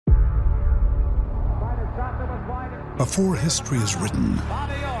Before history is written,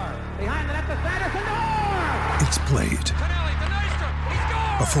 it's played.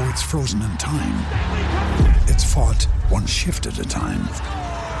 Before it's frozen in time, it's fought one shift at a time.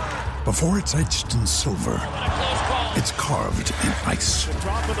 Before it's etched in silver, it's carved in ice.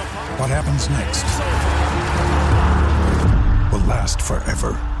 What happens next will last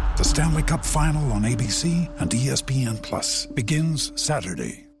forever. The Stanley Cup Final on ABC and ESPN Plus begins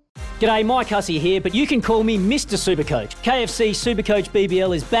Saturday. G'day, Mike Hussey here, but you can call me Mr. Supercoach. KFC Supercoach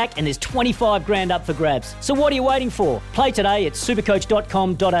BBL is back and there's 25 grand up for grabs. So what are you waiting for? Play today at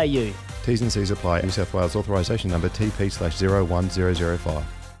supercoach.com.au. T's and C's apply. New South Wales authorisation number TP/01005.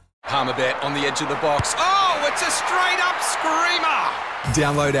 Palmerbet on the edge of the box. Oh, it's a straight-up screamer!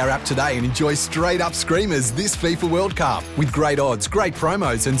 Download our app today and enjoy straight-up screamers this FIFA World Cup with great odds, great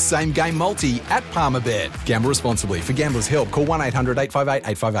promos and same-game multi at Palmerbet. Gamble responsibly. For Gamblers' Help, call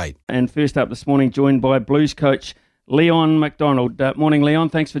 1-800-858-858. And first up this morning, joined by Blues coach Leon MacDonald. Morning, Leon.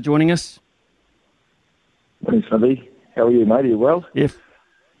 Thanks for joining us. Thanks, Andy. How are you, mate? Are you well?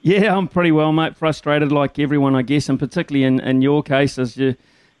 Yeah, I'm pretty well, mate. Frustrated like everyone, I guess, and particularly in your case, as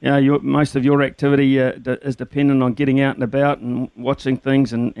most of your activity is dependent on getting out and about and watching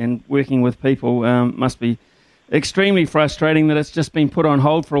things and working with people. Must be extremely frustrating that it's just been put on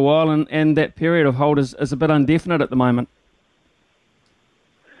hold for a while, and that period of hold is a bit indefinite at the moment.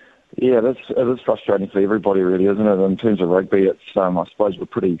 Yeah, it is frustrating for everybody, really, isn't it? In terms of rugby, it's I suppose we're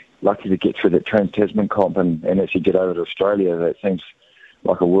pretty lucky to get through that Trans-Tasman comp and actually get over to Australia. That seems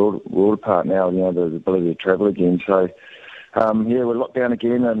like a world apart now, the ability to travel again. So, we're locked down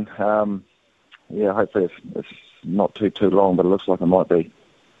again, and hopefully it's not too long, but it looks like it might be.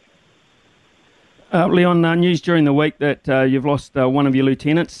 Leon, news during the week that you've lost one of your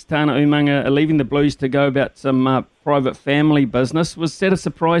lieutenants, Tana Umanga, leaving the Blues to go about some private family business. Was that a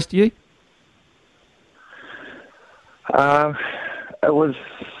surprise to you? It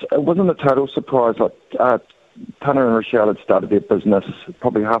wasn't a total surprise. Tana and Rochelle had started their business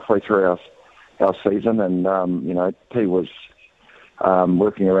probably halfway through our season, and T was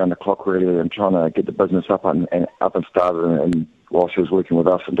working around the clock really and trying to get the business up and started, and while she was working with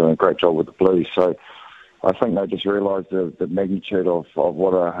us and doing a great job with the Blues. So I think they just realised the magnitude of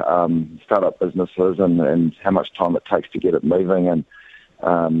what a startup business is and how much time it takes to get it moving, and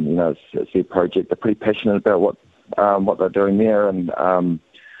it's their project. They're pretty passionate about what they're doing there, and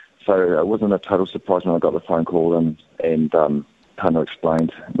so it wasn't a total surprise when I got the phone call and Tana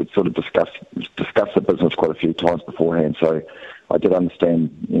explained. We'd sort of discussed the business quite a few times beforehand, so I did understand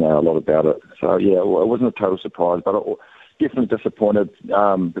a lot about it. So yeah, it wasn't a total surprise, but definitely disappointed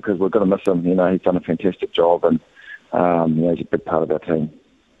because we're going to miss him. He's done a fantastic job, and he's a big part of our team.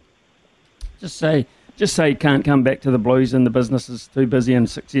 Just say he can't come back to the Blues and the business is too busy and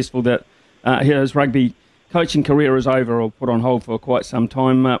successful that his rugby coaching career is over or put on hold for quite some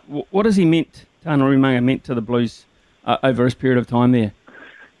time. What has he meant, Tana Umanga meant to the Blues over his period of time there?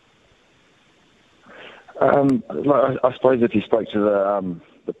 I suppose if you spoke to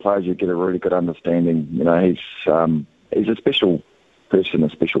the players, you'd get a really good understanding. He's a special person, a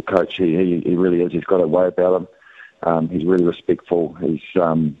special coach. He really is. He's got a way about him. He's really respectful.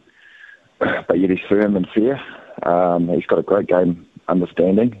 But yet he's firm and fair. He's got a great game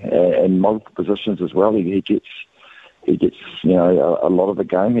understanding and multiple positions as well. He gets a lot of the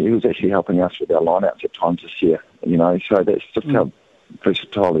game. He was actually helping us with our lineouts at times this year. So that's just how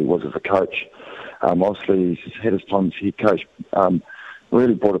versatile he was as a coach. Obviously, he's had his time as head coach.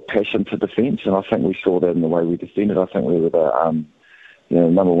 Really brought a passion to defence, and I think we saw that in the way we defended. I think we were the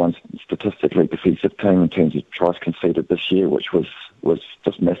number one statistically defensive team in terms of tries conceded this year, which was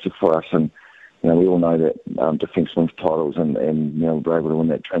just massive for us. And we all know that defence wins titles, and we were able to win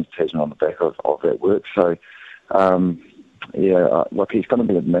that Trans-Tasman on the back of that work. So he's going to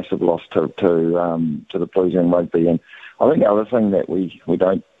be a massive loss to the Blues and rugby. And I think the other thing that we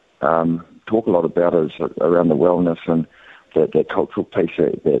don't talk a lot about is around the wellness and that cultural piece,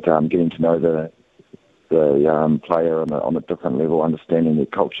 that getting to know the player on a different level, understanding their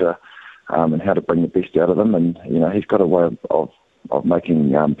culture, and how to bring the best out of them. And he's got a way of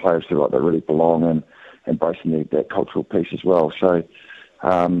making players feel like they really belong and embracing that cultural piece as well. So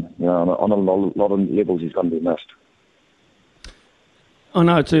on a lot of levels, he's going to be missed. I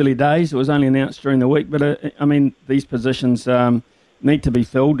know it's early days. It was only announced during the week, but these positions need to be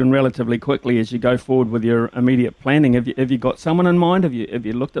filled and relatively quickly as you go forward with your immediate planning. Have you got someone in mind? Have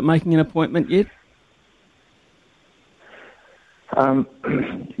you looked at making an appointment yet?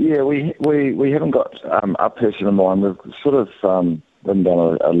 We haven't got a person in mind. We've sort of written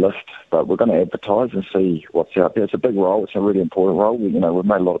down a list, but we're going to advertise and see what's out there. It's a big role. It's a really important role. We've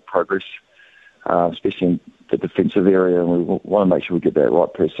made a lot of progress especially in the defensive area, and we want to make sure we get that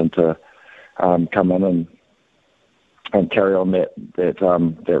right person to come in and carry on that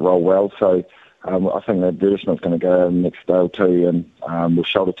role well. So I think the advertisement's going to go in the next day or two, and we'll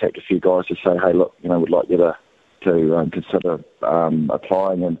shoulder tap a few guys to say, hey, look, we'd like you to consider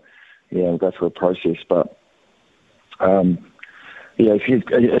applying, and we'll go through a process. But if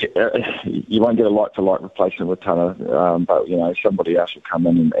you won't get a like-for-like replacement with Tana, but somebody else will come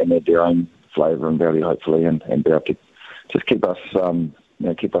in and add their own flavour and value, hopefully, and be able to just keep us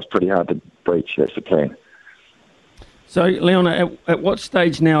pretty hard to breach. That's the plan. So, Leon, at what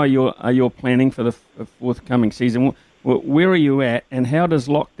stage now are you planning for the forthcoming season? Where are you at, and how does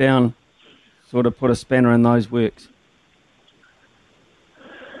lockdown sort of put a spanner in those works?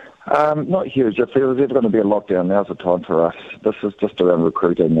 Not huge. If there's ever going to be a lockdown, now's the time for us. This is just around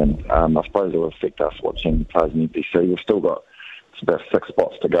recruiting, and I suppose it will affect us watching players in NPC. We've still got about 6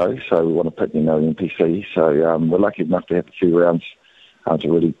 spots to go, so we want to pick NPC. So we're lucky enough to have a few rounds to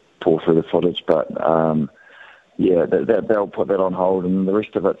really pour through the footage, but they'll put that on hold, and the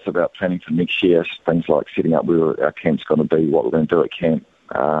rest of it's about planning for next year. Things like setting up where our camp's going to be, what we're going to do at camp.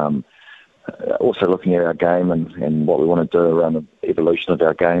 Also looking at our game and what we want to do around the evolution of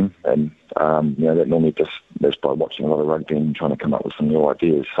our game, and that normally that's by watching a lot of rugby and trying to come up with some new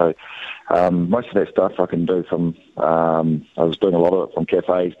ideas. So most of that stuff I can do from I was doing a lot of it from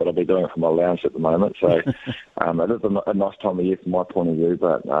cafes, but I'll be doing it from my lounge at the moment. So it is a nice time of year from my point of view,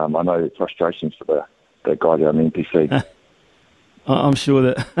 but I know frustrations for the guy down in NPC. I'm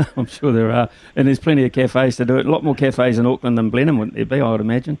sure there are, and there's plenty of cafes to do it. A lot more cafes in Auckland than Blenheim, wouldn't there be? I would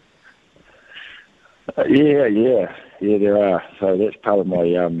imagine. Yeah, there are. So that's part of my,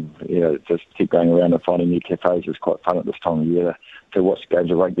 just keep going around and finding new cafes. It's quite fun at this time of year to watch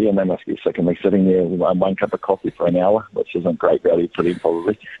games of rugby, and they must get sick of me sitting there with one cup of coffee for an hour, which isn't great value for them,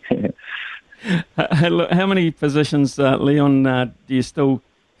 probably. How many positions, Leon, do you still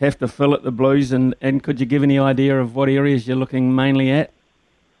have to fill at the Blues, and could you give any idea of what areas you're looking mainly at?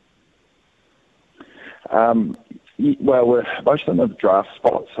 Well, most of them are draft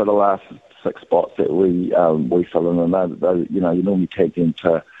spots, so the last 6 spots that we fill in, and you normally tag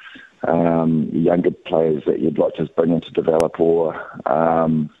into younger players that you'd like to bring in to develop, or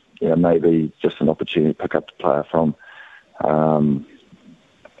maybe just an opportunity to pick up the player from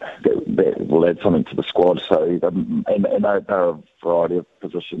that will add something to the squad. So and there are a variety of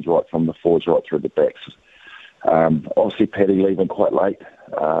positions, right from the forwards right through the backs. Obviously, Paddy leaving quite late.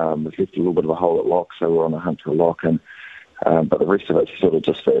 There's left a little bit of a hole at lock, so we're on a hunt for a lock, and but the rest of it's sort of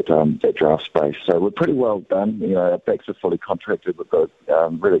just that draft space. So we're pretty well done. Our backs are fully contracted. We've got a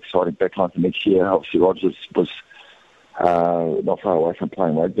really exciting backline for next year. Obviously, Rogers was not far away from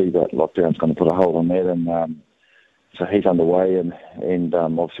playing rugby, but lockdown's going to put a hold on that, and so he's underway, and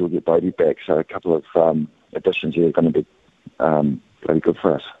obviously we'll get Bodie back. So a couple of additions here are going to be very good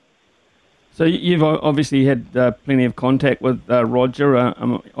for us. So you've obviously had plenty of contact with Roger.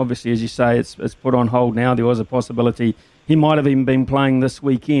 Obviously, as you say, it's put on hold now. There was a possibility he might have even been playing this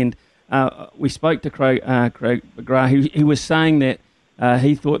weekend. We spoke to Craig McGrath, who was saying that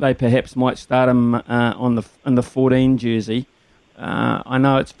he thought they perhaps might start him in the 14 jersey. I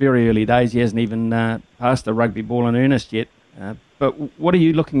know it's very early days. He hasn't even passed the rugby ball in earnest yet. But what are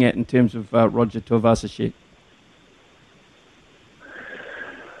you looking at in terms of Roger Tuivasa-Sheck?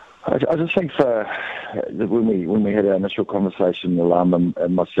 I just think when we had our initial conversation, Alam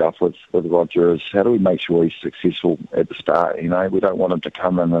and myself with Roger, is how do we make sure he's successful at the start? We don't want him to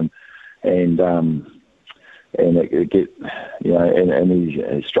come in and get and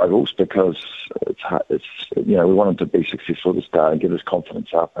he struggles, because it's hard. We want him to be successful at the start and get his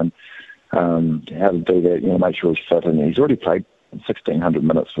confidence up, and how to do that. Make sure he's fit, and he's already played 1,600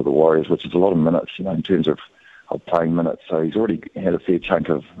 minutes for the Warriors, which is a lot of minutes. In terms of playing minutes, so he's already had a fair chunk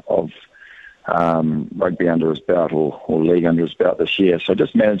of rugby under his belt, or league under his belt this year. So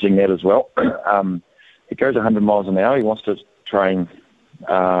just managing that as well. He goes 100 miles an hour. He wants to train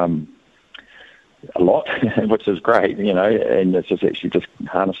a lot, which is great, and it's just actually just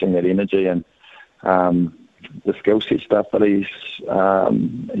harnessing that energy and the skill set stuff. But he's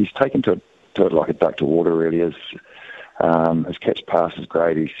taken to it like a duck to water, really. His catch pass is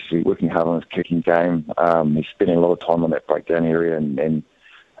great. He's working hard on his kicking game. He's spending a lot of time on that breakdown area, and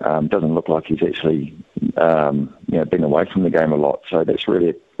doesn't look like he's actually been away from the game a lot. So that's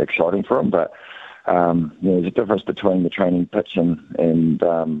really exciting for him. But there's a difference between the training pitch and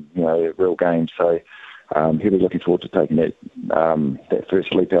real game. So he'll be looking forward to taking that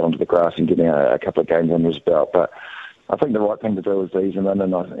first leap out onto the grass and getting a couple of games under his belt. But I think the right thing to do is ease him in,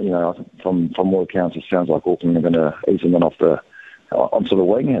 and I think from all accounts, it sounds like Auckland are going to ease him in off the onto the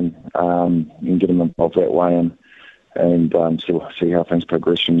wing and get him involved that way and see how things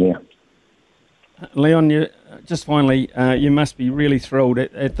progress from there. Leon, just finally, you must be really thrilled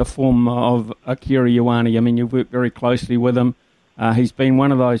at the form of Akira Ioane. I mean, you've worked very closely with him. He's been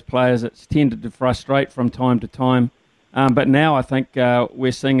one of those players that's tended to frustrate from time to time. But now I think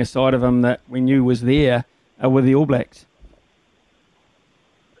we're seeing a side of him that we knew was there with the All Blacks.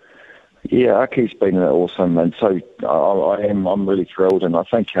 Yeah, Aki's been awesome, and so I'm really thrilled. And I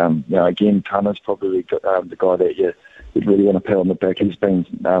think, again, Tana's probably the guy that you'd really want to pat on the back. He's been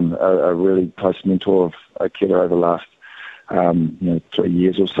a really close mentor of Akira over the last 3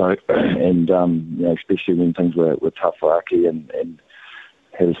 years or so, and especially when things were tough for Aki and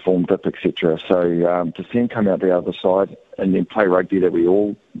had his form dip, etc. So to see him come out the other side and then play rugby that we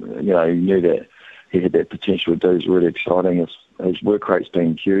all knew that he had that potential to do is really exciting. His work rate's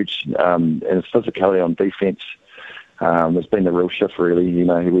been huge, and his physicality on defence has been the real shift, really. We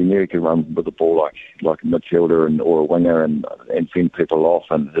knew he could run with the ball like a midfielder or a winger and fend people off,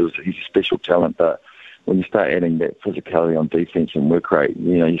 and he's a special talent. But when you start adding that physicality on defence and work rate,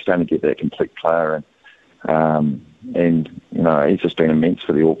 you're starting to get that complete player. And he's just been immense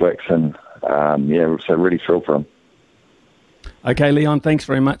for the All Blacks, and so really thrilled for him. Okay, Leon, thanks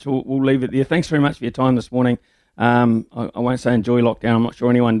very much. We'll leave it there. Thanks very much for your time this morning. I won't say enjoy lockdown. I'm not sure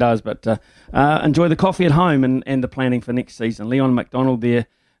anyone does, but enjoy the coffee at home and the planning for next season. Leon McDonald there,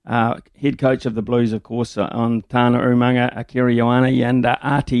 head coach of the Blues, of course, on Tana Umaga, Akira Ioane and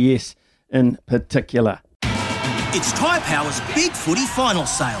RTS in particular. It's Tyre Power's Big Footy Final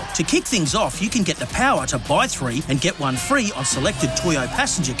Sale. To kick things off, you can get the power to buy 3 and get 1 free on selected Toyo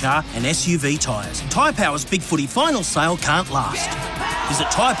passenger car and SUV tyres. Tyre Power's Big Footy Final Sale can't last. Visit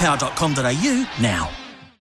tyrepower.com.au now.